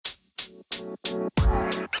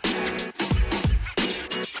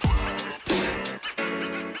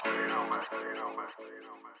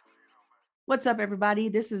What's up, everybody?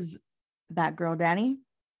 This is That Girl Danny.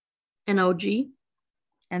 And OG.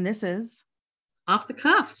 And this is Off the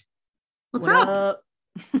Cuff. What's What up?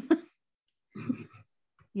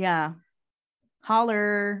 Yeah.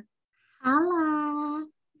 Holler. Holla.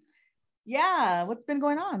 Yeah. What's been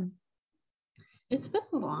going on? It's been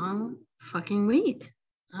a long fucking week.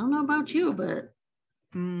 I don't know about you, but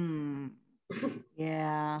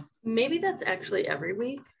yeah. Maybe that's actually every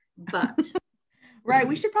week, but right.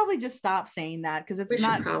 We should probably just stop saying that because it's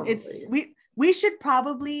not probably. We should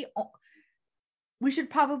probably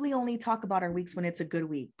only talk about our weeks when it's a good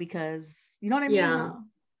week, because you know what I mean?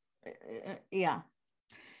 Yeah.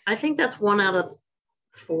 I think that's 1 out of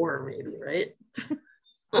 4, maybe, right?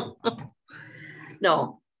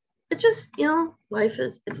 No, it just, life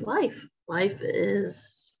is life. Life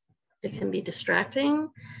is, it can be distracting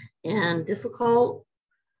and difficult.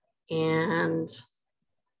 And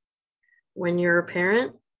when you're a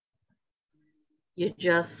parent, you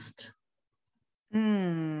just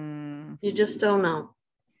don't know,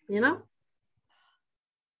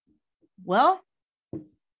 Well,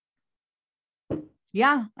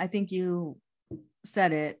 yeah, I think you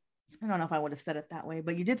said it. I don't know if I would have said it that way,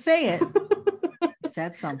 but you did say it.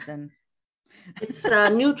 Said something. It's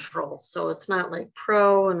neutral, so it's not like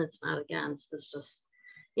pro and it's not against. It's just,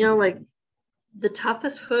 like the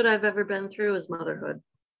toughest hood I've ever been through is motherhood.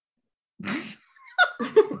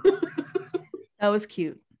 That was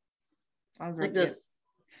cute. That was really cute.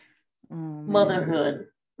 Motherhood.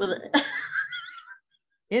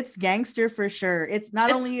 It's gangster for sure. It's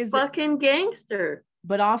not only is fucking gangster,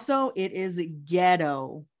 but also it is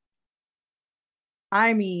ghetto.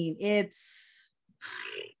 I mean, it's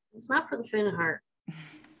not for the faint of heart.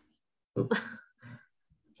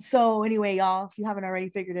 So anyway, y'all, if you haven't already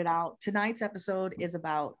figured it out, tonight's episode is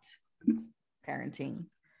about parenting.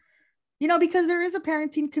 Because there is a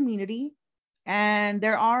parenting community and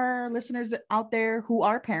there are listeners out there who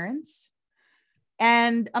are parents.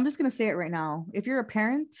 And I'm just going to say it right now. If you're a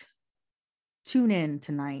parent, tune in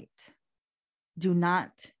tonight. Do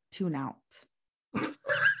not tune out.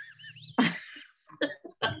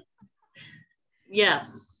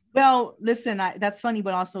 Yes. Well, listen, that's funny,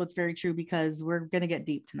 but also it's very true because we're going to get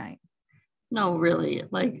deep tonight. No, really.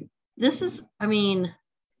 Like, this is,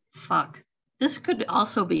 fuck. This could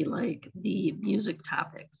also be like the music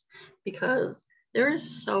topics because there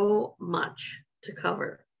is so much to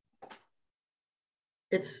cover.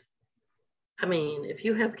 It's, if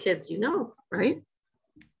you have kids, right?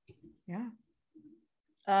 Yeah.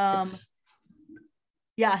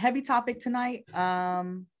 Yeah, heavy topic tonight.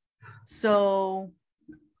 So,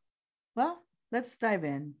 well, let's dive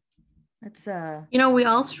in. Let's we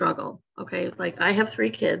all struggle. Okay, like I have 3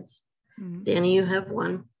 kids. Mm-hmm. Danny, you have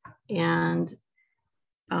 1, and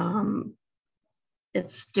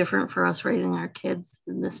it's different for us raising our kids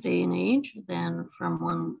in this day and age than from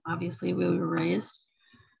when obviously we were raised,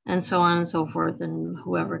 and so on and so forth, and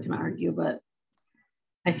whoever can argue. But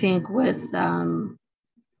I think with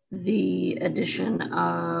the addition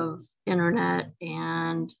of internet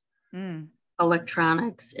and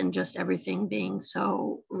electronics and just everything being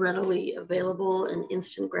so readily available and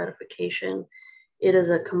instant gratification, it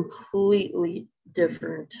is a completely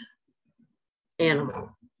different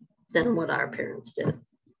animal than what our parents did.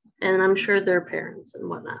 And I'm sure their parents and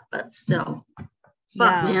whatnot, but still,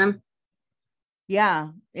 fuck, man. Yeah,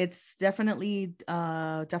 it's definitely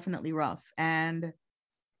rough. And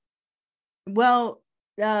well,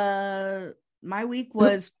 my week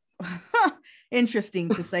was interesting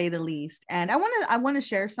to say the least. And I want to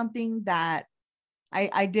share something that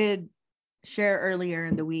I did share earlier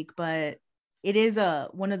in the week, but it is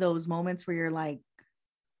one of those moments where you're like,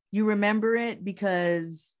 you remember it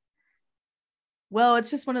because, well,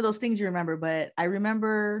 it's just one of those things you remember. But I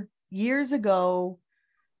remember years ago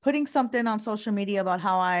putting something on social media about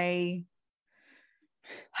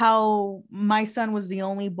how my son was the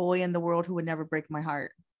only boy in the world who would never break my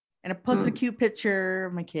heart. And I posted a cute picture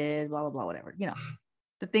of my kid, blah, blah, blah, whatever.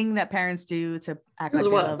 The thing that parents do to act like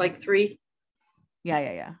what, like 3?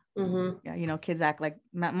 Yeah. Mm-hmm. Yeah, kids act like,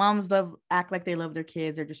 moms act like they love their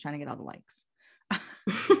kids. They're just trying to get all the likes.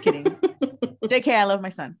 Just kidding. JK, I love my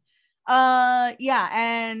son. Yeah.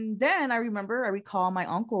 And then I recall my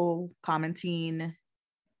uncle commenting,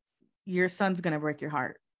 your son's going to break your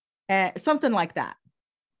heart. Something like that.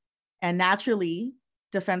 And naturally,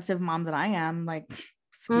 defensive mom that I am, like,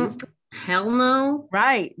 excuse me. Hell no.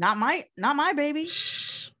 Right. Not my baby.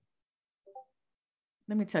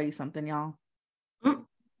 Let me tell you something, y'all.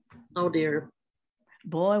 Oh dear.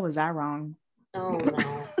 Boy, was I wrong. Oh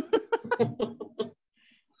no.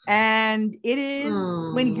 And it is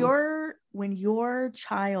when your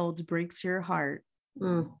child breaks your heart,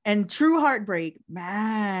 and true heartbreak,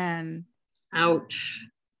 man. Ouch.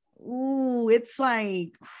 Ooh, it's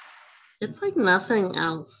like nothing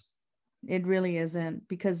else. It really isn't,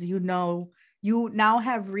 because you now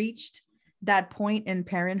have reached that point in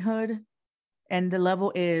parenthood, and the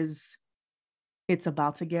level is, it's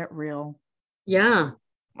about to get real. Yeah.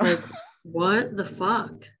 Like, what the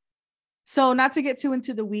fuck? So, not to get too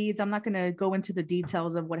into the weeds, I'm not going to go into the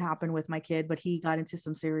details of what happened with my kid, but he got into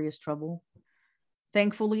some serious trouble.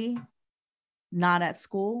 Thankfully, not at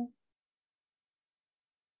school.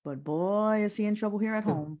 But boy, is he in trouble here at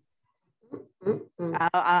home.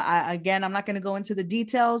 Again, I'm not going to go into the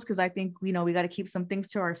details because I think, we got to keep some things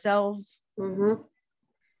to ourselves. Mm-hmm.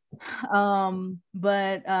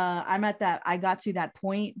 But I got to that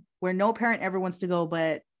point where no parent ever wants to go,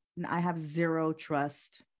 but I have zero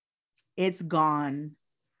trust. It's gone.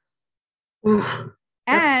 Oof,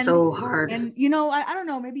 that's so hard. And I don't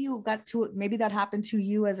know, maybe that happened to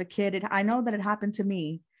you as a kid. I know that it happened to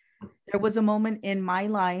me. There was a moment in my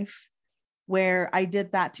life where I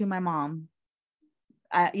did that to my mom.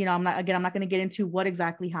 I'm not going to get into what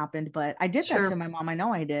exactly happened, but I did that to my mom. I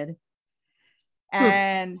know I did.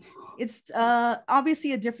 And it's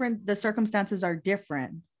obviously the circumstances are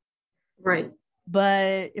different. Right.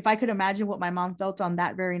 But if I could imagine what my mom felt on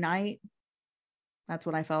that very night, that's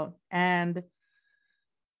what I felt. And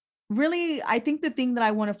really, I think the thing that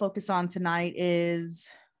I want to focus on tonight is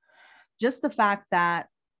just the fact that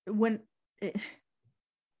it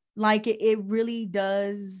really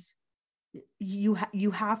does, you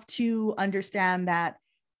have to understand that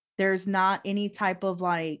there's not any type of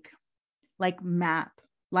like map.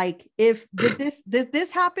 Like, if did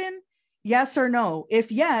this happen? Yes or no?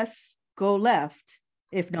 If yes, go left.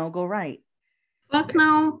 If no, go right. Fuck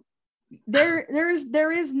no. There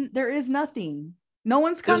is nothing. No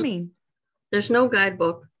one's coming. There's no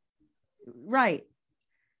guidebook. Right.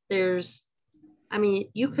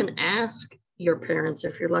 You can ask your parents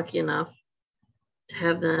if you're lucky enough to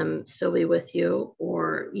have them still be with you,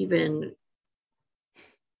 or even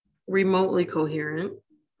remotely coherent.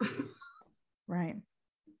 Right.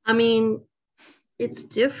 It's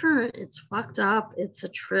different. It's fucked up. It's a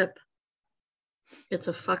trip. It's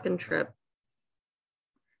a fucking trip.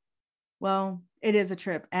 Well, it is a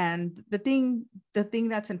trip. And the thing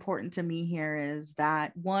that's important to me here is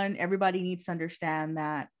that, one, everybody needs to understand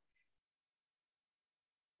that,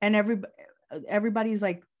 and everybody's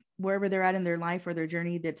like, wherever they're at in their life or their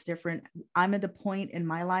journey, that's different. I'm at a point in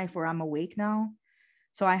my life where I'm awake now.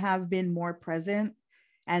 So I have been more present.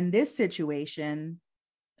 And this situation,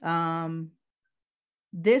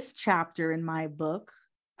 this chapter in my book,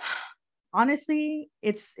 honestly,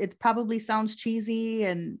 it probably sounds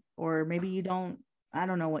cheesy, or maybe you don't, I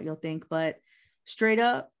don't know what you'll think, but straight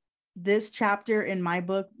up, this chapter in my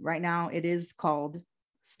book right now, it is called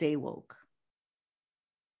Stay Woke.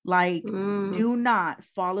 Like, do not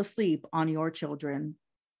fall asleep on your children.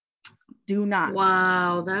 Do not.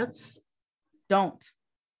 Wow, don't.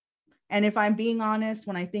 And if I'm being honest,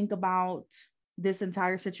 when I think about this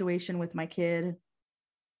entire situation with my kid,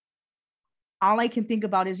 all I can think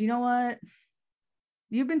about is, you know what?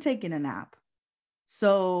 You've been taking a nap.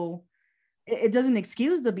 So it doesn't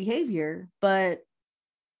excuse the behavior, but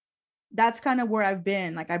that's kind of where I've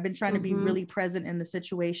been. Like, I've been trying to be really present in the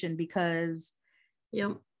situation because,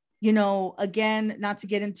 again, not to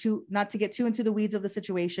get too into the weeds of the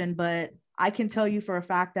situation, but I can tell you for a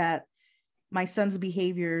fact that my son's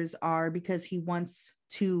behaviors are because he wants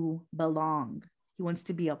to belong. He wants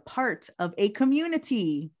to be a part of a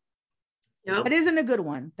community. Yep. That isn't a good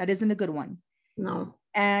one. No.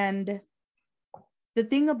 And the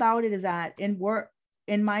thing about it is that in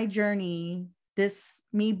my journey,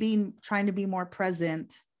 trying to be more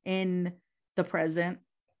present in the present,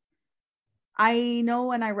 I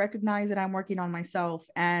know and I recognize that I'm working on myself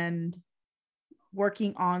and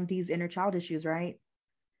working on these inner child issues, right?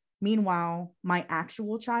 Meanwhile, my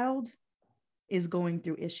actual child is going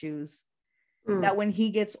through issues that when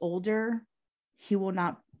he gets older, he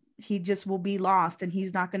just will be lost, and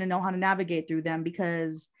he's not going to know how to navigate through them,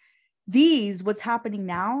 because what's happening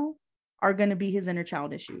now are going to be his inner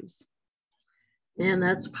child issues. Man,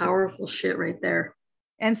 that's powerful shit right there.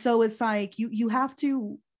 And so it's like, you have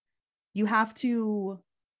to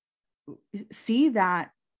see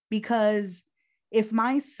that, because if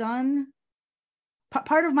my son,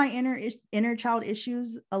 part of my inner child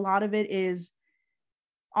issues, a lot of it is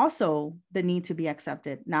also the need to be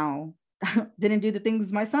accepted. Now, didn't do the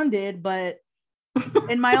things my son did, but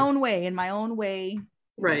in my own way.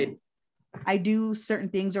 Right. I do certain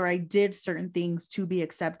things, or I did certain things to be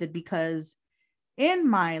accepted, because in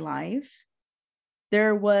my life,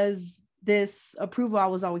 there was this approval I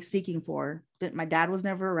was always seeking for, that my dad was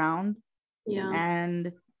never around. Yeah.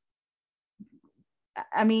 And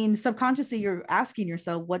I mean, subconsciously, you're asking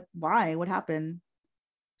yourself, why, what happened?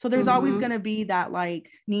 So there's always going to be that like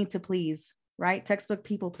need to please, right? Textbook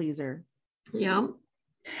people pleaser. Yeah.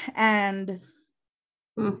 And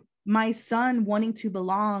my son wanting to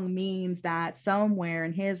belong means that somewhere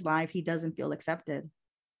in his life, he doesn't feel accepted.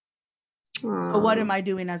 So what am I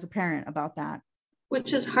doing as a parent about that?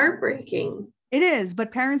 Which is heartbreaking. It is,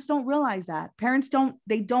 but parents don't realize that. Parents don't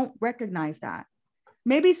recognize that.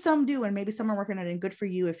 Maybe some do, and maybe some are working on it, and good for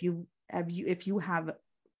you if you have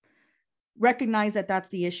recognized that that's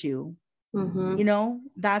the issue. You know,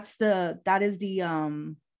 that is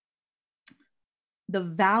the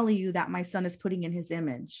value that my son is putting in his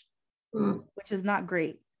image, which is not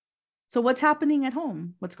great. So what's happening at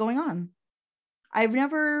home? What's going on? I've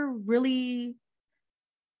never really,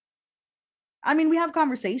 I mean, we have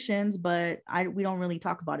conversations, but we don't really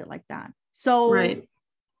talk about it like that. So right.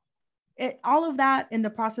 All of that in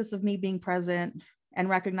the process of me being present and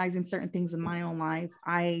recognizing certain things in my own life,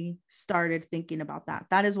 I started thinking about that.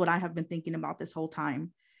 That is what I have been thinking about this whole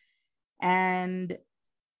time. And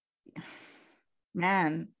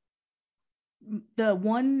man, the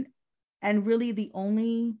one and really the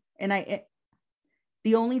only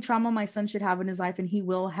trauma my son should have in his life, and he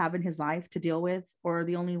will have in his life to deal with, or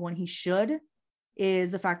the only one he should,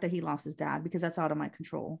 is the fact that he lost his dad, because that's out of my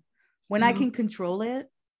control. When I can control it,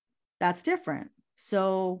 that's different.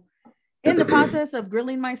 So in the process of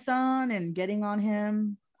grilling my son and getting on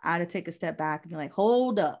him, I had to take a step back and be like,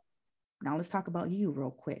 hold up. Now let's talk about you real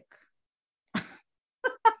quick.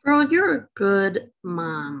 Girl, you're a good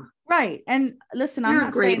mom. Right. And listen, I'm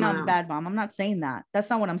not saying I'm a bad mom. I'm not saying that. That's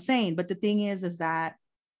not what I'm saying. But the thing is that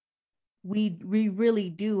we really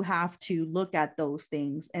do have to look at those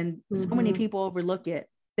things. And so many people overlook it.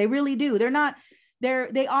 They really do.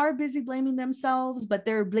 They are busy blaming themselves, but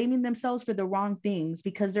they're blaming themselves for the wrong things,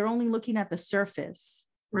 because they're only looking at the surface.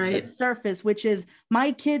 Right. The surface, which is,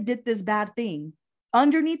 my kid did this bad thing.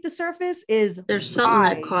 Underneath the surface is, there's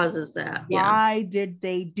something that causes that. Why did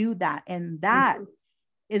they do that? And that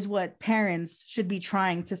is what parents should be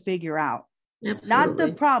trying to figure out. Absolutely. Not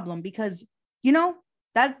the problem, because you know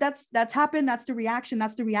that's happened. That's the reaction.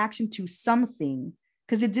 That's the reaction to something,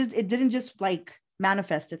 because it didn't just like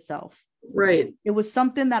manifest itself. Right. It was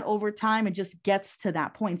something that over time it just gets to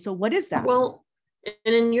that point. So what is that? Well,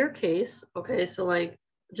 and in your case, okay, so like,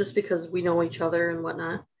 just because we know each other and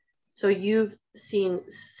whatnot, so you've seen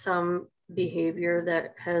some behavior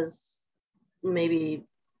that has maybe,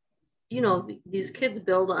 you know, these kids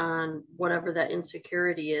build on whatever that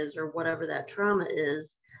insecurity is or whatever that trauma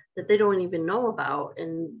is that they don't even know about.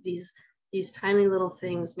 And these tiny little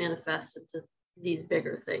things manifest into these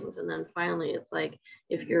bigger things. And then finally it's like,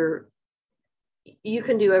 if you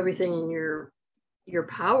can do everything in your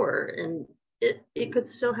power, and it could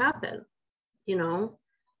still happen, you know?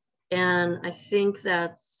 And I think I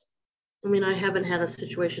mean, I haven't had a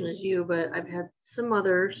situation as you, but I've had some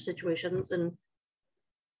other situations. And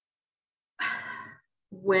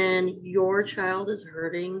when your child is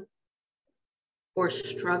hurting or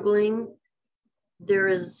struggling, there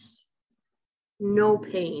is no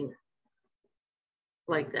pain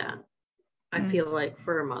like that, I feel like,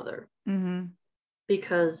 for a mother.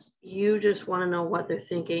 Because you just want to know what they're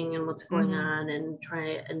thinking and what's going on, and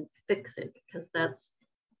try and fix it, because that's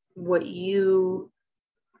what you're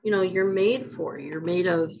made for. You're made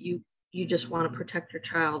of, you just want to protect your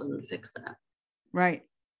child and fix that. Right.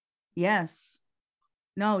 Yes.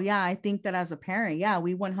 No, yeah, I think that as a parent, yeah,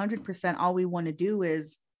 we 100%, all we want to do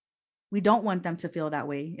is, we don't want them to feel that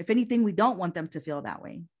way. If anything, we don't want them to feel that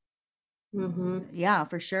way. Yeah,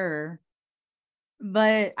 for sure.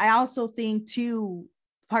 But I also think too,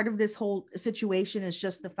 part of this whole situation is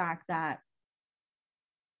just the fact that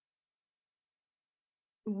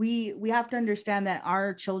we have to understand that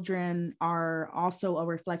our children are also a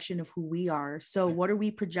reflection of who we are. So what are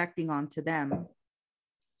we projecting onto them?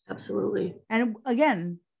 Absolutely. And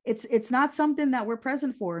again, it's not something that we're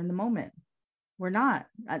present for in the moment. We're not.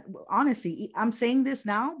 Honestly, I'm saying this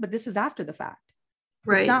now, but this is after the fact.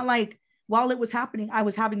 Right. It's not like while it was happening, I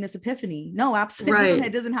was having this epiphany. No, absolutely.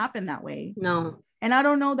 It doesn't happen that way. No. And I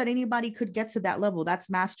don't know that anybody could get to that level. That's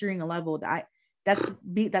mastering a level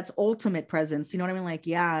that's ultimate presence. You know what I mean? Like,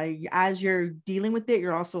 yeah, as you're dealing with it,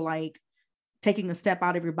 you're also like taking a step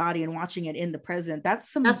out of your body and watching it in the present. That's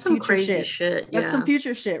some future crazy shit. Yeah. That's some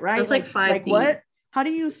future shit, right? That's like 5D. Like what? How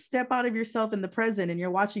do you step out of yourself in the present and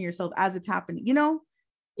you're watching yourself as it's happening? You know,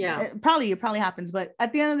 Yeah. It probably happens, but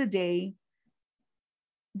at the end of the day,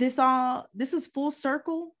 this is full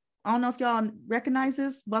circle. I don't know if y'all recognize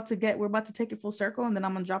this. We're about to take it full circle, and then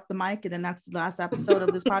I'm gonna drop the mic, and then that's the last episode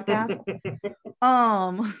of this podcast.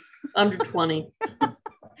 Under 20.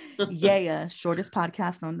 Yeah, shortest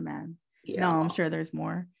podcast known to man. Yeah. No, I'm sure there's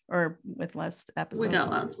more, or with less episodes. We got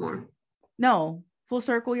lots more. No, full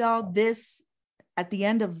circle, y'all. This, at the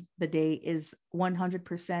end of the day, is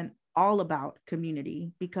 100% all about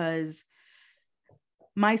community, because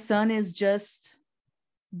my son is just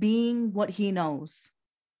being what he knows.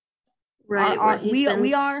 Right.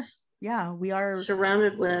 We are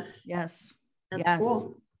surrounded with. Yes. That's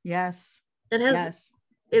cool. Yes.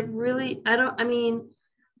 It really, I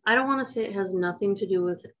don't want to say it has nothing to do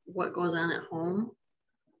with what goes on at home,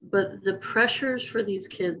 but the pressures for these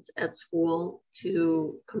kids at school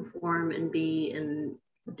to conform and be and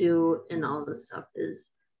do and all this stuff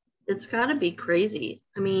it's got to be crazy.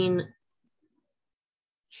 I mean,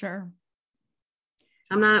 sure.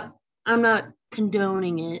 I'm not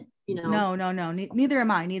condoning it, you know. No. Neither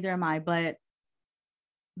am I. But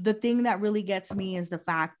the thing that really gets me is the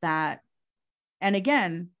fact that, and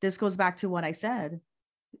again, this goes back to what I said,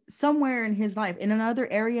 somewhere in his life, in another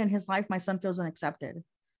area in his life, my son feels unaccepted.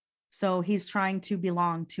 So he's trying to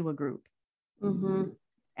belong to a group. Mm-hmm.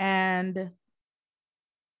 And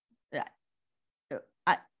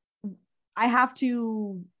I have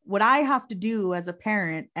to, what I have to do as a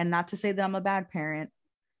parent, and not to say that I'm a bad parent,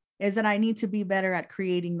 is that I need to be better at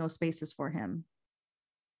creating those spaces for him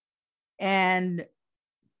and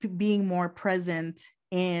being more present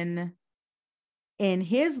in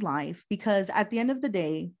his life, because at the end of the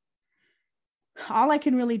day, all I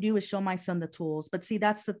can really do is show my son the tools. But see,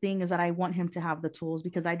 that's the thing, is that I want him to have the tools,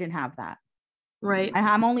 because I didn't have that. Right.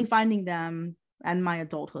 I'm only finding them in my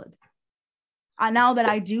adulthood. Now that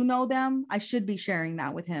I do know them, I should be sharing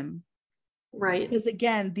that with him. Right. Because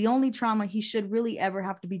again, the only trauma he should really ever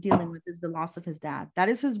have to be dealing with is the loss of his dad. That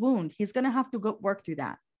is his wound. He's going to have to go work through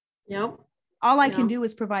that. Yep. All I can do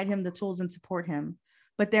is provide him the tools and support him.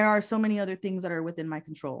 But there are so many other things that are within my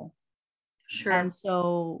control. Sure. And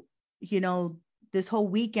so, this whole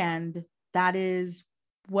weekend, that is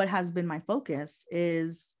what has been my focus,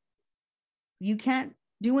 is you can't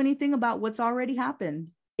do anything about what's already happened.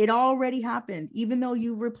 It already happened. Even though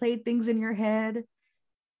you replayed things in your head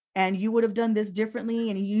and you would have done this differently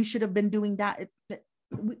and you should have been doing that.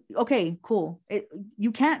 Okay, cool.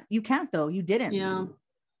 You can't though. You didn't. Yeah.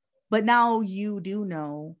 But now you do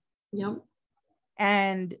know. Yep.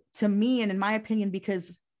 And to me, and in my opinion,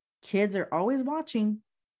 because kids are always watching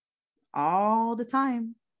all the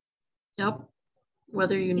time. Yep.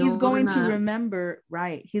 Whether you know, he's going to remember,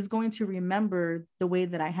 right? He's going to remember the way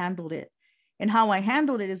that I handled it, and how I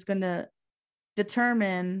handled it is going to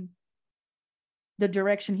determine the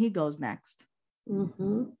direction he goes next.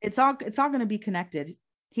 Mm-hmm. It's all going to be connected.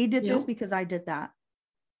 He did this because I did that.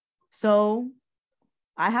 So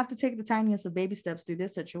I have to take the tiniest of baby steps through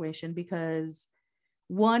this situation, because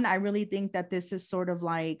one, I really think that this is sort of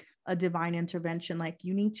like a divine intervention. Like,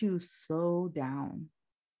 you need to slow down.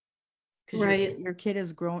 Right. Your kid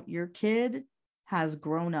has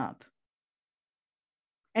grown up.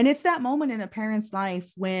 And it's that moment in a parent's life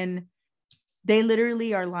when they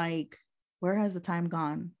literally are like, where has the time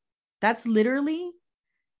gone? That's literally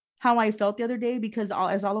how I felt the other day, because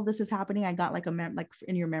as all of this is happening, I got like like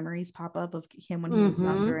in your memories pop up of him when he was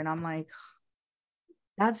younger. And I'm like,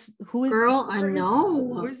 who is girl? I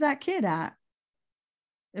know. Where's that kid at?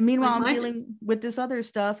 And meanwhile, I'm dealing with this other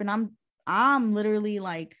stuff, and I'm literally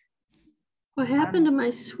like, what happened to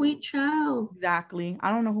my sweet child? Exactly.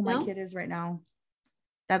 I don't know who my kid is right now.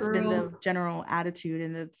 That's been the general attitude.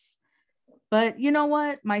 And but you know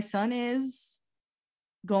what? My son is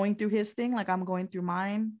going through his thing like I'm going through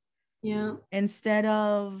mine. Yeah. Instead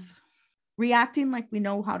of reacting like we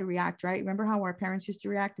know how to react, right? Remember how our parents used to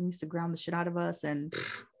react and used to ground the shit out of us and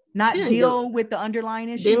not deal with the underlying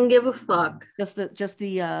issue? Didn't give a fuck. Just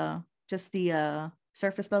the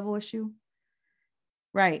surface level issue.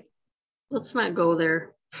 Right. Let's not go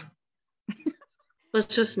there.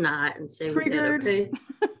 Let's just not and say triggered. We did, okay?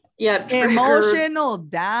 Yeah. Emotional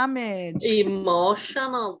damage.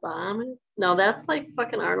 Emotional damage. No, that's like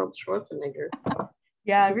fucking Arnold Schwarzenegger.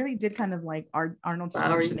 Yeah, I really did kind of like Arnold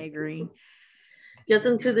Schwarzenegger. Gets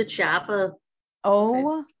into the chopper.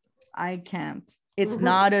 Oh, okay. I can't. It's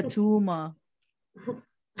not a tumor.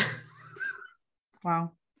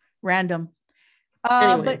 Wow. Random.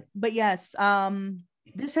 Anyway. But yes,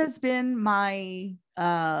 this has been my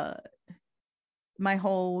my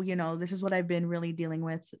whole, this is what I've been really dealing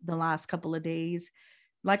with the last couple of days.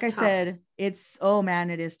 Like I It's tough. said, it's, oh man,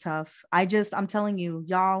 it is tough. I'm telling you,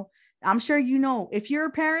 y'all, I'm sure you know, if you're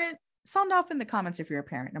a parent, sound off in the comments if you're a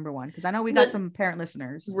parent, number one, because I know we got some parent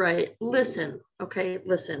listeners. Right. Listen. Okay.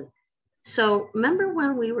 Listen. So remember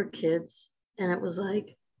when we were kids and it was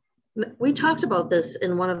like, we talked about this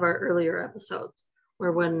in one of our earlier episodes,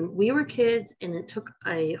 where when we were kids and it took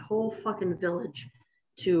a whole fucking village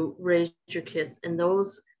to raise your kids, and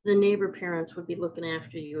the neighbor parents would be looking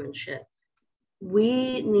after you and shit.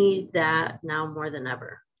 We need that now more than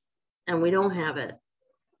ever, and we don't have it.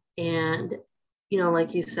 And,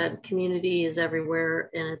 like you said, community is everywhere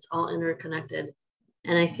and it's all interconnected.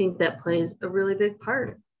 And I think that plays a really big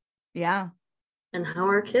part. Yeah. And how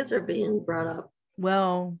our kids are being brought up.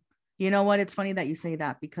 Well, you know what? It's funny that you say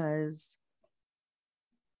that, because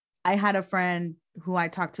I had a friend who I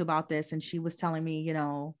talked to about this, and she was telling me,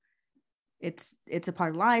 it's a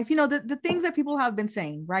part of life, the things that people have been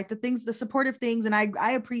saying, right? The supportive things. And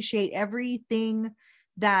I appreciate everything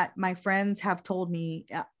that my friends have told me.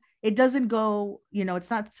 It doesn't go, it's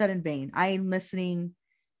not said in vain. I am listening.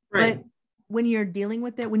 Right. But when you're dealing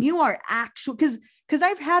with it, when you are actual, because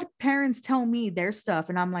I've had parents tell me their stuff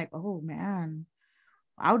and I'm like, oh man,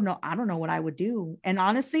 I don't know what I would do. And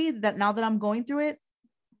honestly, that now that I'm going through it,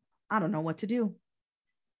 I don't know what to do.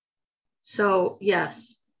 So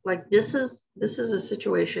yes, like this is a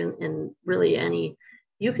situation, and really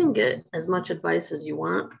you can get as much advice as you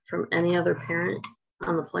want from any other parent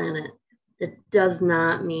on the planet. It does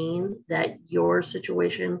not mean that your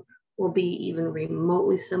situation will be even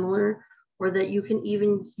remotely similar, or that you can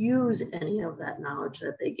even use any of that knowledge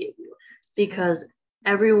that they gave you, because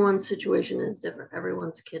everyone's situation is different.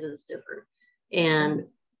 Everyone's kid is different. And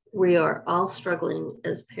we are all struggling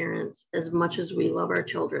as parents. As much as we love our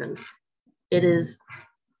children, it is,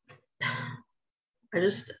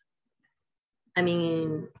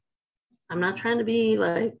 I'm not trying to be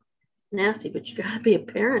like nasty, but you gotta be a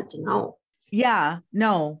parent to know. Yeah,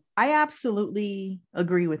 no, I absolutely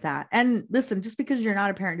agree with that. And listen, just because you're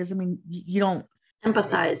not a parent doesn't mean you don't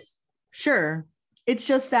empathize. Sure. It's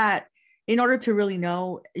just that in order to really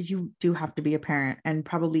know, you do have to be a parent and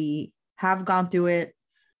probably have gone through it,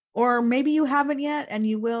 or maybe you haven't yet and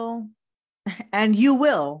you will. And you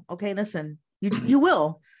will. Okay, listen, you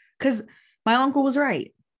will, because my uncle was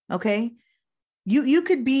right. Okay, you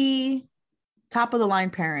could be top of the line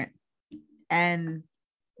parent and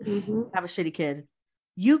have a shitty kid.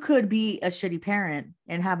 You could be a shitty parent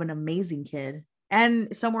and have an amazing kid,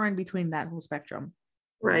 and somewhere in between that whole spectrum.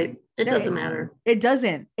 Right. It doesn't matter. It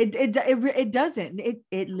doesn't. It doesn't.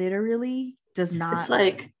 It literally does not. It's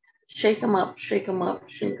like shake them up, shake them up,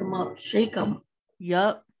 shake them up, shake them.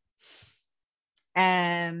 Yup.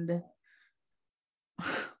 And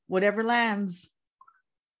whatever lands,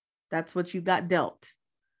 that's what you got dealt.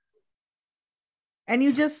 And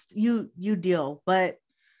you just you deal. But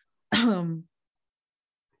I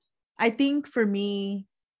think for me,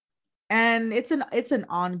 and it's an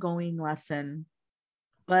ongoing lesson,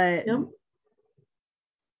 but yep.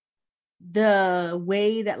 The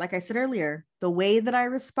way that, like I said earlier, the way that I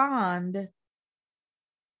respond,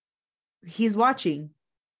 he's watching.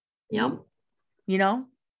 Yep.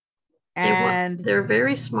 And they're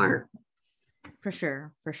very smart. For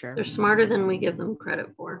sure. They're smarter than we give them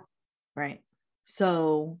credit for. Right.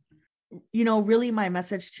 So, really my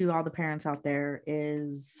message to all the parents out there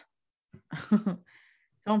is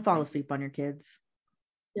don't fall asleep on your kids.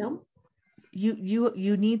 Yep.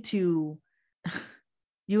 You need to,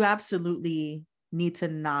 you absolutely need to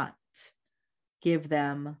not give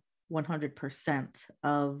them 100%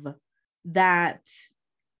 of that.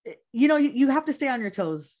 You have to stay on your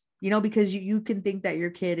toes, because you can think that your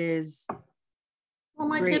kid is, well,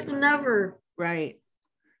 my kid will never. Right.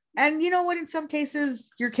 And you know what? In some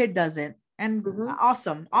cases, your kid doesn't. And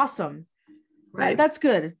awesome. Right. That's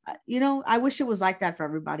good. I wish it was like that for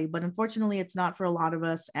everybody, but unfortunately, it's not for a lot of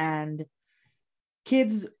us. And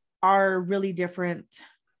kids are really different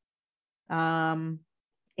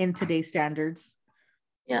in today's standards.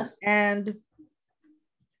 Yes. And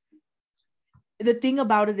the thing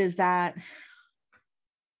about it is that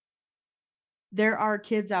there are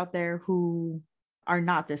kids out there who are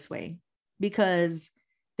not this way because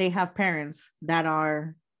they have parents that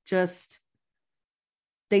are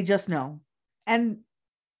they just know. And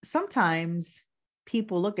sometimes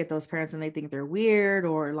people look at those parents and they think they're weird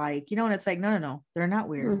or like, and it's like, no, they're not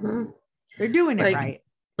weird. They're doing it right.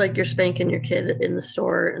 Like you're spanking your kid in the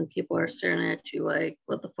store and people are staring at you like,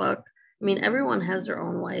 what the fuck? I mean, everyone has their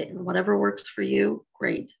own way, and whatever works for you,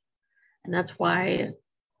 great. And that's why,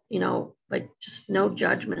 just no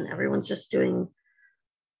judgment. Everyone's just doing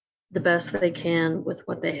the best they can with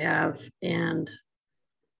what they have. And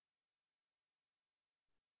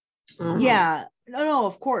Yeah, no,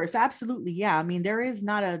 of course, absolutely. Yeah, I mean, there is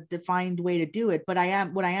not a defined way to do it, but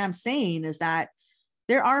what I am saying is that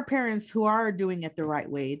there are parents who are doing it the right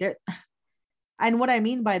way. There, and what I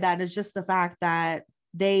mean by that is just the fact that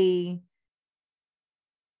they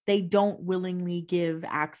don't willingly give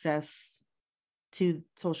access to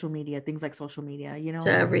social media, things like social media,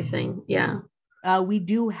 to everything. Yeah. We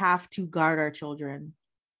do have to guard our children.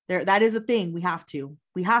 That is a thing. We have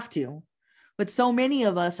to, but so many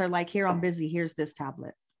of us are like, here, I'm busy, here's this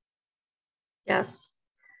tablet. Yes.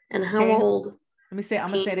 And how Okay, old? I'm gonna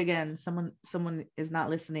say it again. Someone is not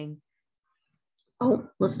listening. Oh,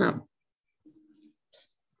 listen up.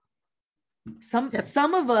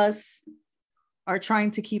 Some of us are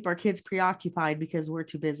trying to keep our kids preoccupied because we're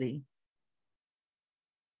too busy.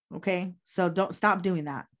 Okay, so don't stop doing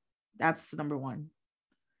that. That's number one.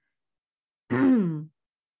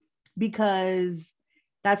 Because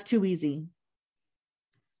that's too easy.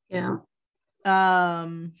 Yeah.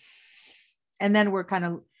 And then we're kind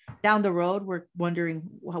of down the road, we're wondering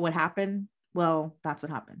what happened. Well, that's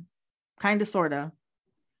what happened. Kind of, sort of.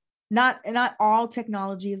 Not all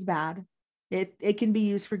technology is bad. It can be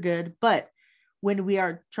used for good, but when we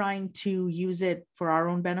are trying to use it for our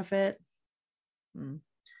own benefit,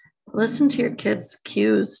 listen to your kids'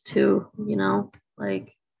 cues too,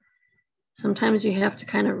 like sometimes you have to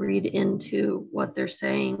kind of read into what they're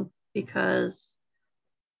saying because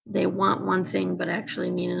they want one thing but actually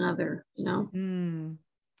mean another,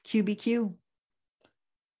 QBQ,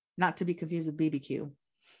 not to be confused with BBQ.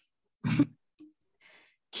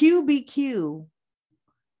 QBQ,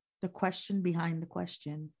 the question behind the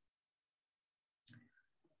question.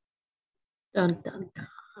 Dun, dun, dun.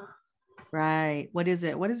 Right. What is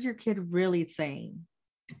it? What is your kid really saying?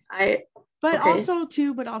 But also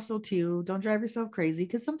too, don't drive yourself crazy,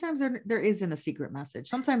 because sometimes there isn't a secret message.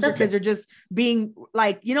 Sometimes your kids are just being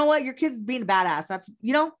like, you know what, your kid's being a badass. That's,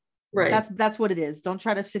 right. That's what it is. Don't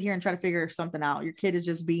try to sit here and try to figure something out. Your kid is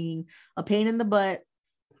just being a pain in the butt,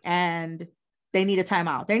 and they need a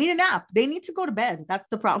timeout. They need a nap. They need to go to bed. That's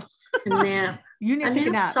the problem. A nap. You need to take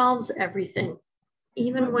a nap. Solves everything,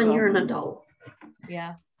 even when you're an adult.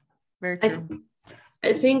 Yeah, very true.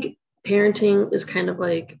 I think parenting is kind of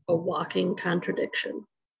like a walking contradiction,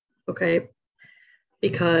 okay?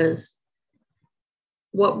 Because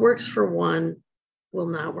what works for one will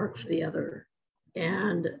not work for the other.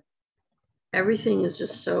 And everything is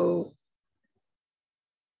just so,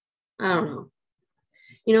 I don't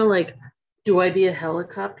know. Like, do I be a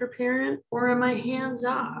helicopter parent or am I hands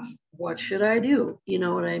off? What should I do? You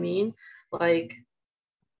know what I mean? Like,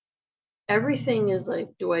 everything is like,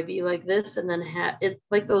 do I be like this? And then it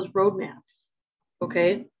like those roadmaps.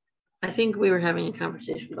 Okay. I think we were having a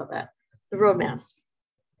conversation about that. The roadmaps.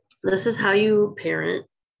 This is how you parent.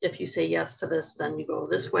 If you say yes to this, then you go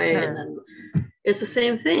this way. Sure. And then it's the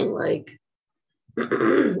same thing. Like,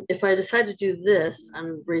 if I decide to do this,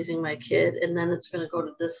 I'm raising my kid, and then it's going to go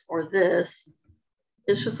to this or this.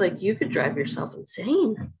 It's just like, you could drive yourself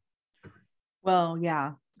insane. Well,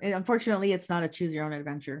 yeah. And unfortunately, it's not a choose your own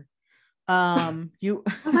adventure. I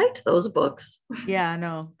liked those books. Yeah,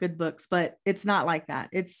 no, good books, but it's not like that.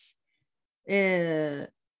 It's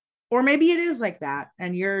or maybe it is like that,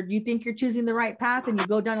 and you think you're choosing the right path, and you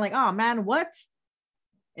go down like, oh man, what?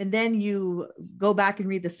 And then you go back and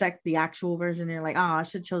read the actual version, and you're like, oh, I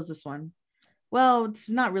should have chose this one. Well, it's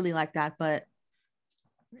not really like that, but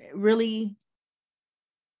really,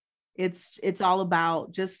 it's all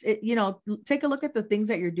about just take a look at the things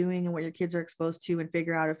that you're doing and what your kids are exposed to, and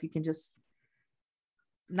figure out if you can just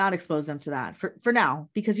not expose them to that for now,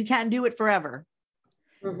 because you can't do it forever.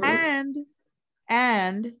 Mm-hmm.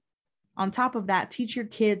 And on top of that, teach your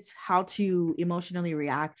kids how to emotionally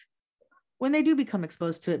react when they do become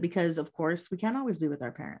exposed to it, because of course we can't always be with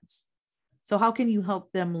our parents. So how can you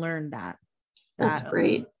help them learn that? That's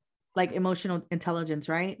great. Like emotional intelligence,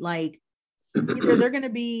 right? Like, either they're going to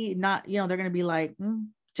be not, they're going to be like,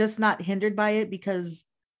 just not hindered by it because,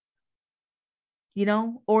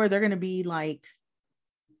 or they're going to be like,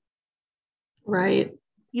 right.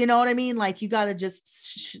 You know what I mean? Like, you got to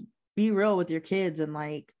just be real with your kids, and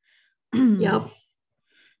like, yep.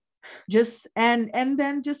 Just, and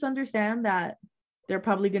then just understand that they're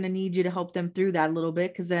probably going to need you to help them through that a little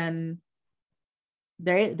bit. Cause then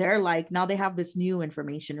they're like, now they have this new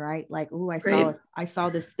information, right? Like, oh, I saw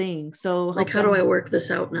this thing. So like, how do I work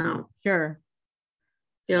this out now? Sure.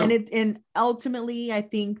 Yeah. And ultimately, I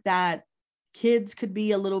think that kids could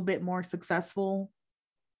be a little bit more successful.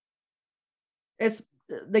 It's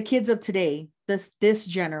the kids of today, this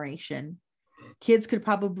generation, kids could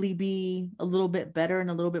probably be a little bit better and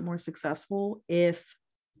a little bit more successful if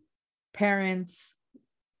parents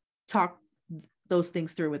talk those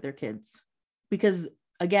things through with their kids. Because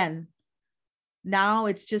again, now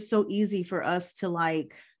it's just so easy for us to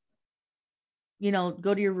like,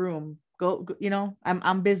 go to your room, go,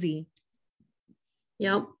 I'm busy.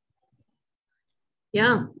 Yep.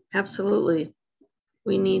 Yeah, absolutely.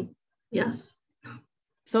 We need, yes.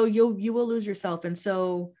 So you will lose yourself. And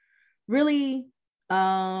so really,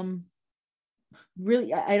 really,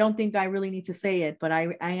 I don't think I really need to say it, but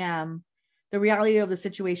I am, the reality of the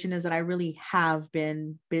situation is that I really have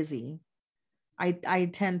been busy. I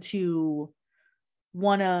tend to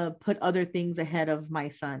want to put other things ahead of my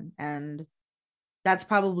son, and that's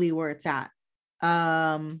probably where it's at.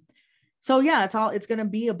 So yeah, it's going to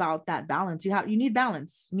be about that balance. You need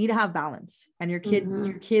balance. You need to have balance, and your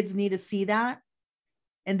kids need to see that,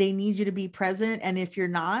 and they need you to be present. And if you're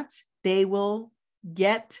not, they will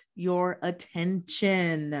get your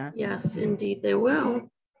attention. Yes, indeed they will.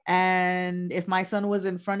 And if my son was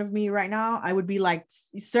in front of me right now, I would be like,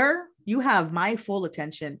 sir, you have my full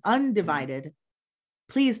attention, undivided.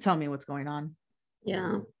 Please tell me what's going on.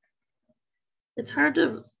 Yeah. It's hard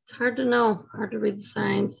to know, hard to read the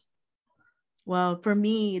signs. Well, for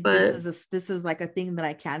me, this is like a thing that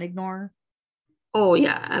I can't ignore. Oh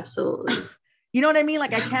yeah, absolutely. You know what I mean?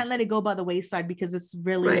 Like I can't let it go by the wayside, because it's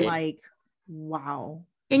really right. like, wow.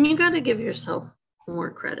 And you got to give yourself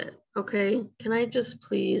more credit. Okay. Can I just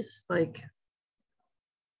please, like,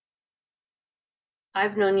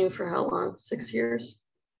 I've known you for how long? 6 years?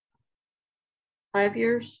 5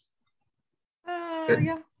 years?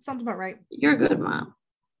 Yeah, sounds about right. You're a good mom.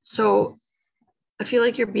 So I feel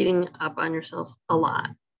like you're beating up on yourself a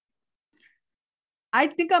lot. I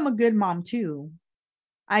think I'm a good mom too.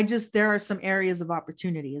 There are some areas of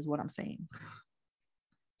opportunity is what I'm saying.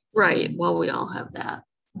 Right. Well, we all have that.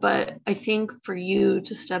 But I think for you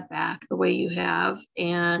to step back the way you have,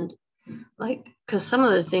 and like, because some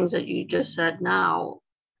of the things that you just said now,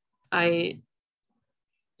 I'm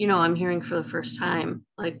hearing for the first time.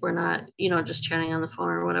 Like, we're not, just chatting on the phone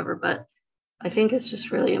or whatever, but I think it's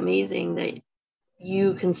just really amazing that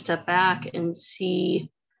you can step back and see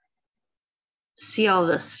all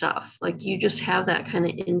this stuff. Like, you just have that kind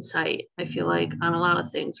of insight, I feel like, on a lot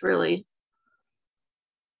of things, really.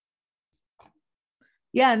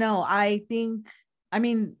 Yeah, no, I think, I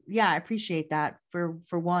appreciate that for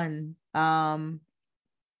one.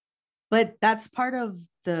 But that's part of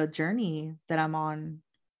the journey that I'm on,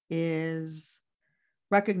 is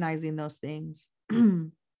recognizing those things,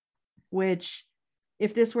 which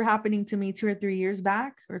if this were happening to me 2 or 3 years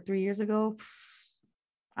back or 3 years ago,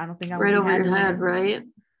 I don't think I would right be over handling your head, it. right?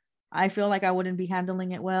 I feel like I wouldn't be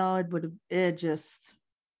handling it well. It just,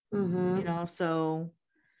 Mm-hmm. So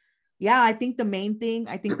yeah, I think the main thing,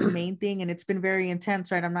 and it's been very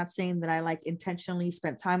intense, right? I'm not saying that I like intentionally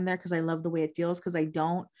spent time there because I love the way it feels, because I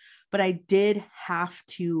don't, but I did have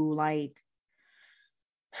to like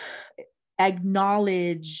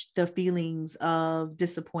acknowledge the feelings of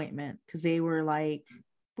disappointment, because they were like,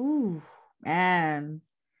 ooh, man,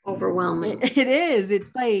 Overwhelming. It is.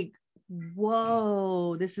 It's like,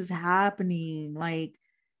 whoa, this is happening. Like,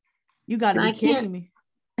 you got to be kidding me.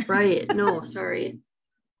 Right. No, sorry.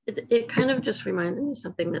 It kind of just reminds me of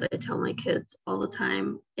something that I tell my kids all the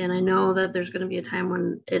time. And I know that there's going to be a time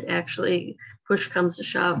when it actually push comes to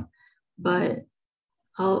shove, but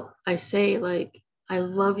I say, like, I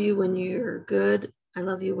love you when you're good. I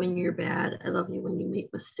love you when you're bad. I love you when you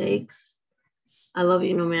make mistakes. I love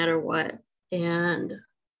you no matter what. And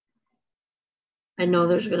I know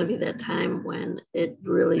there's going to be that time when it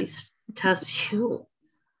really tests you.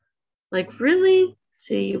 Like, really?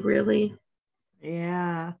 See, really?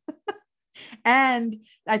 Yeah. And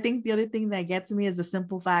I think the other thing that gets me is the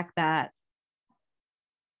simple fact that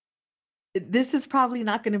this is probably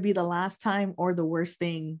not going to be the last time or the worst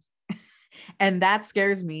thing. And that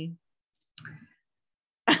scares me.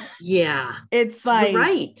 Yeah. It's like, you're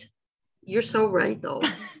right. You're so right, though.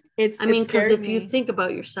 Because if you think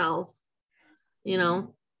about yourself, And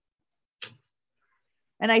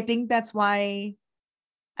I think that's why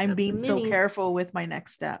I'm being so careful with my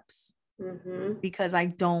next steps. Mm-hmm. Because I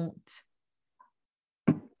don't.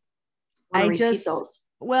 I guess,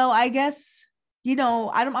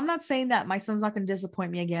 I'm not saying that my son's not going to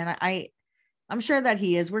disappoint me again. I'm sure that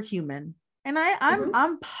he is. We're human. And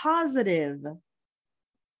I'm positive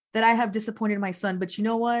that I have disappointed my son. But you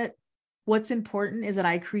know what? What's important is that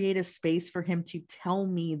I create a space for him to tell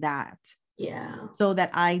me that. Yeah. So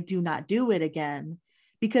that I do not do it again.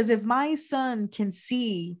 Because if my son can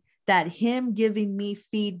see that him giving me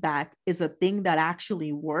feedback is a thing that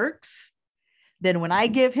actually works, then when I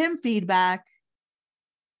give him feedback,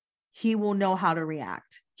 he will know how to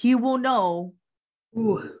react. He will know,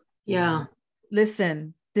 ooh, Yeah.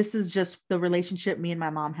 Listen, this is just the relationship me and my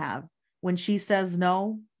mom have. When she says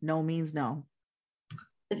no, no means no.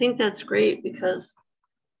 I think that's great because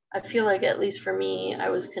I feel like, at least for me, I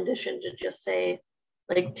was conditioned to just say,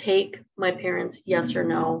 like, take my parents' yes or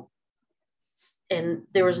no. And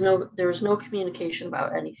there was no communication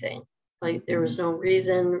about anything. Like, there was no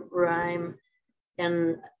reason, rhyme.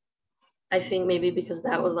 And I think maybe because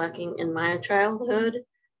that was lacking in my childhood,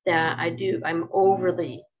 that I'm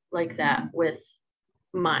overly like that with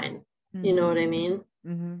mine. Mm-hmm. You know what I mean?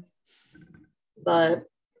 Mm-hmm. But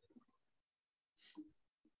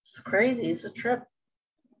it's crazy. It's a trip.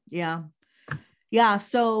 Yeah.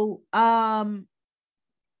 So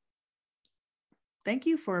thank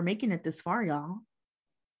you for making it this far, y'all.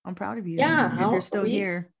 I'm proud of you. Yeah. If you're still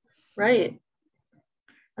here. Right.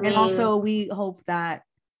 And also we hope that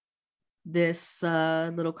this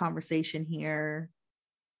little conversation here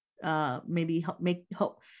maybe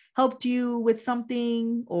helped you with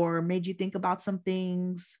something, or made you think about some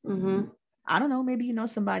things. Mm-hmm. I don't know, maybe you know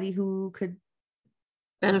somebody who could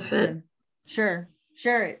benefit. Listen. Sure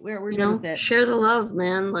we're good with it. Share the love,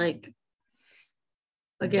 man. Like,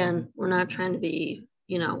 again, we're not trying to be,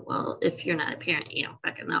 well, if you're not a parent, you don't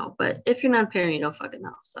fucking know, but if you're not a parent, you don't fucking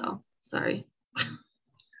know, so sorry.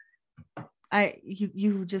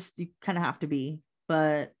 You kind of have to be,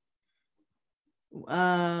 but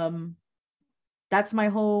that's my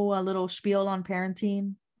whole little spiel on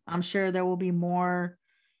parenting. I'm sure there will be more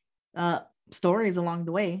stories along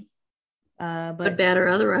the way, but bad or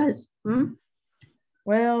otherwise.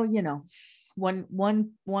 Well,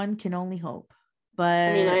 one can only hope.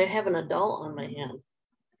 But I mean, I have an adult on my hand.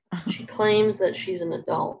 She claims that she's an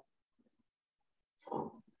adult,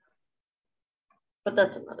 so, but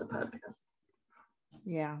that's another podcast.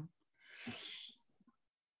 Yeah.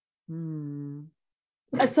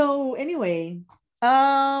 So anyway,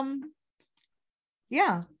 yeah,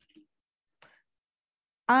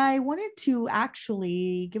 I wanted to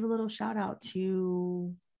actually give a little shout out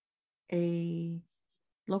to a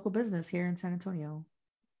local business here in San Antonio.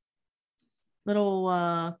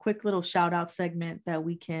 Quick little shout out segment that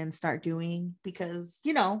we can start doing, because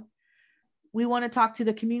we want to talk to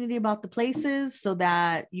the community about the places so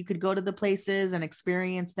that you could go to the places and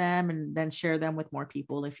experience them and then share them with more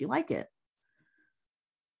people if you like it.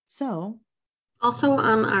 So also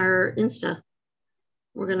on our Insta,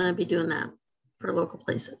 we're going to be doing that for local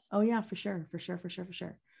places. Oh yeah, for sure.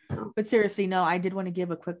 But seriously, no, I did want to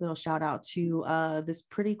give a quick little shout out to this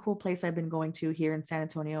pretty cool place I've been going to here in San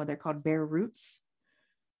Antonio. They're called Bear Roots.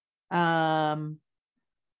 Everybody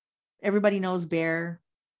knows Bear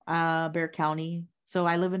County. So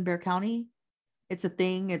I live in Bear County. It's a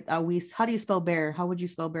thing. How do you spell Bear? How would you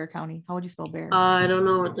spell Bear County? How would you spell Bear? I don't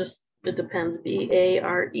know. It depends.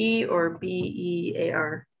 Bare or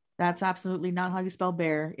Bear. That's absolutely not how you spell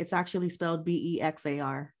Bear. It's actually spelled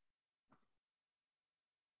Bexar.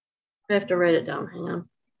 I have to write it down. Hang on.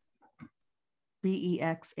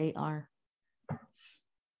 Bexar.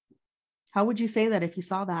 How would you say that if you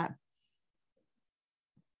saw that?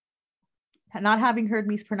 Not having heard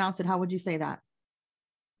me pronounce it, how would you say that?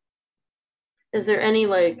 Is there any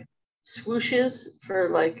like swooshes for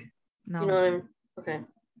like, no. You know what I mean? Okay.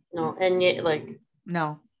 No. And yet like.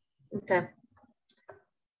 No. Okay.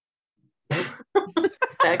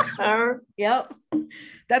 Bexar. Yep.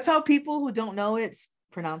 That's how people who don't know it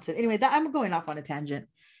pronounce it. Anyway, I'm going off on a tangent.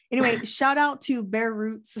 Anyway, shout out to Bear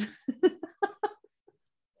Roots.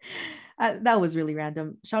 That was really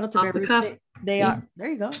random. Shout out to Bear Roots. They are, there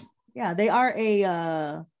you go. Yeah, they are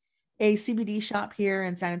a CBD shop here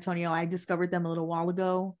in San Antonio. I discovered them a little while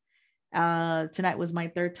ago. Tonight was my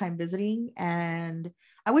third time visiting, and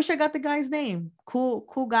I wish I got the guy's name.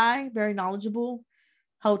 Cool guy, very knowledgeable.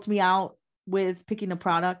 Helped me out with picking a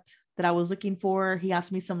product that I was looking for. He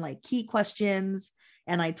asked me some like key questions,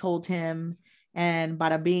 and I told him, and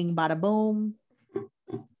bada bing, bada boom,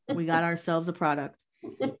 we got ourselves a product.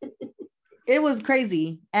 It was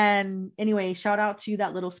crazy. And anyway, shout out to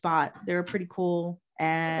that little spot. They're pretty cool.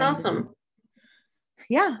 And that's awesome.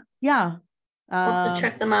 Yeah. Have to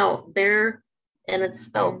check them out. Bear, and it's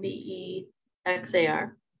spelled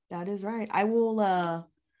Bexar. That is right. I will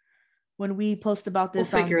when we post about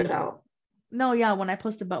this, we'll figure it out. No, yeah, when I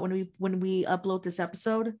post about when we upload this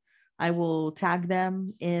episode, I will tag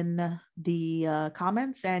them in the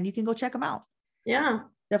comments, and you can go check them out. Yeah.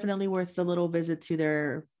 Definitely worth a little visit to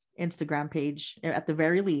their Instagram page at the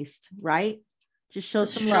very least, right? Just show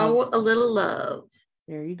some love. Show a little love.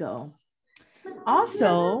 There you go.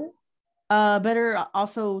 Also, better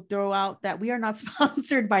also throw out that we are not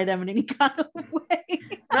sponsored by them in any kind of way.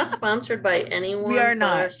 Not sponsored by anyone. We are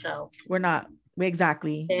not. Ourselves. We're not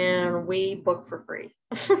Exactly. And we book for free.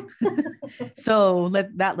 So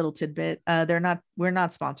let that little tidbit. We're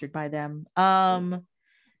not sponsored by them.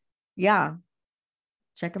 Yeah.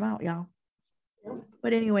 Check them out, y'all.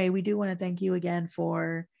 But anyway, we do want to thank you again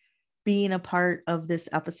for being a part of this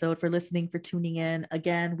episode, for listening, for tuning in.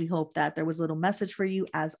 Again, we hope that there was a little message for you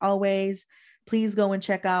as always. Please go and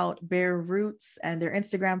check out Bare Roots and their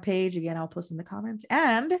Instagram page. Again, I'll post in the comments.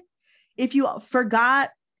 And if you forgot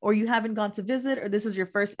or you haven't gone to visit, or this is your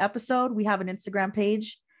first episode, we have an Instagram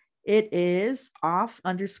page. It is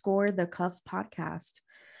off_the_cuff podcast.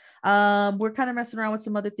 We're kind of messing around with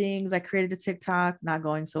some other things. I created a TikTok, not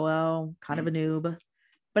going so well, kind of a noob,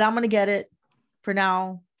 but I'm going to get it. For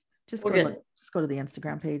now, just go to the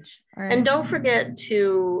Instagram page. All right. And don't forget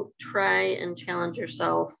to try and challenge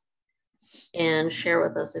yourself and share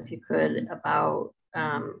with us, if you could, about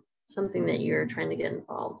something that you're trying to get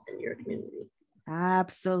involved in your community.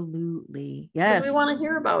 Absolutely. Yes. We want to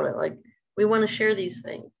hear about it. Like, we want to share these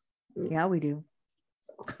things. Yeah, we do.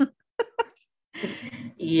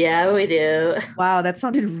 Yeah, we do. Wow, that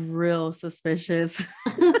sounded real suspicious.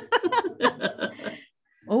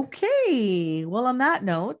 Okay. Well, on that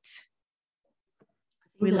note,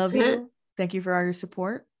 we love you. Thank you for all your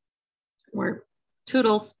support. We're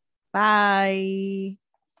toodles. Bye.